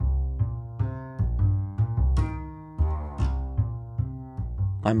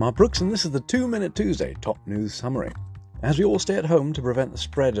I'm Mark Brooks, and this is the 2-Minute Tuesday Top News Summary. As we all stay at home to prevent the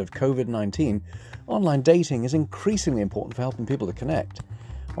spread of COVID-19, online dating is increasingly important for helping people to connect.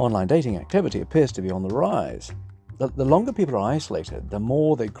 Online dating activity appears to be on the rise. The longer people are isolated, the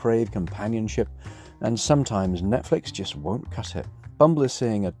more they crave companionship, and sometimes Netflix just won't cut it. Bumble is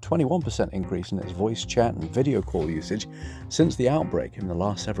seeing a 21% increase in its voice chat and video call usage since the outbreak in the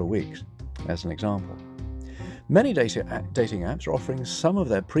last several weeks, as an example. Many dating apps are offering some of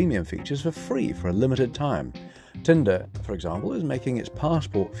their premium features for free for a limited time. Tinder, for example, is making its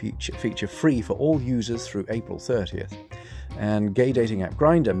passport feature free for all users through April 30th. And gay dating app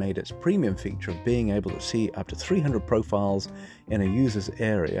Grindr made its premium feature of being able to see up to 300 profiles in a user's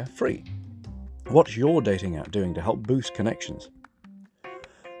area free. What's your dating app doing to help boost connections?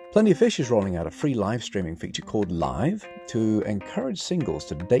 Plenty of Fish is rolling out a free live streaming feature called Live to encourage singles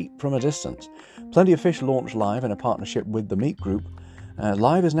to date from a distance. Plenty of Fish launched Live in a partnership with the Meet Group.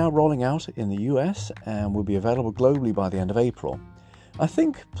 Live is now rolling out in the US and will be available globally by the end of April. I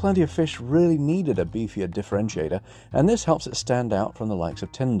think Plenty of Fish really needed a beefier differentiator, and this helps it stand out from the likes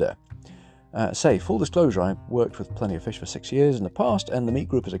of Tinder. Full disclosure, I worked with Plenty of Fish for 6 years in the past, and the Meet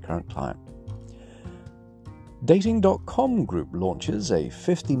Group is a current client. Dating.com Group launches a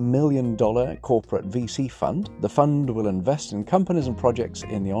 $50 million corporate VC fund. The fund will invest in companies and projects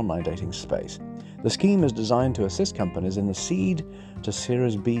in the online dating space. The scheme is designed to assist companies in the seed to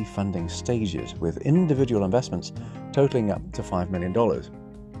Series B funding stages, with individual investments totaling up to $5 million.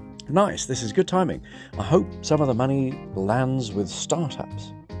 Nice, this is good timing. I hope some of the money lands with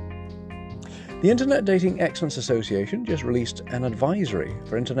startups. The Internet Dating Excellence Association just released an advisory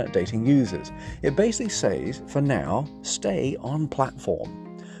for Internet dating users. It basically says, for now, stay on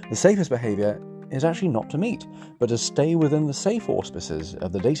platform. The safest behavior is actually not to meet, but to stay within the safe auspices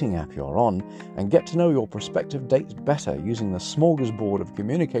of the dating app you're on and get to know your prospective dates better using the smorgasbord of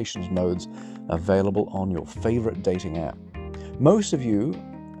communications modes available on your favorite dating app. Most of you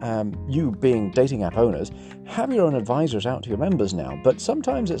being dating app owners, have your own advisors out to your members now, but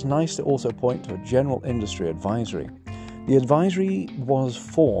sometimes it's nice to also point to a general industry advisory. The advisory was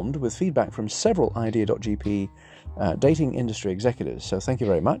formed with feedback from several Idea.gp dating industry executives, so thank you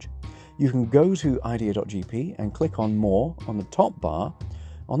very much. You can go to Idea.gp and click on More on the top bar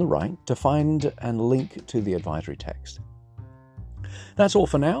on the right to find and link to the advisory text. That's all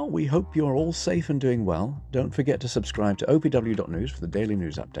for now. We hope you're all safe and doing well. Don't forget to subscribe to opw.news for the daily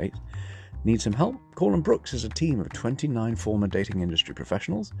news update. Need some help? Call & Brooks is a team of 29 former dating industry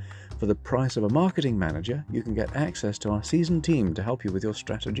professionals. For the price of a marketing manager, you can get access to our seasoned team to help you with your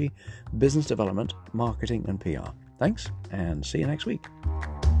strategy, business development, marketing and PR. Thanks, and see you next week.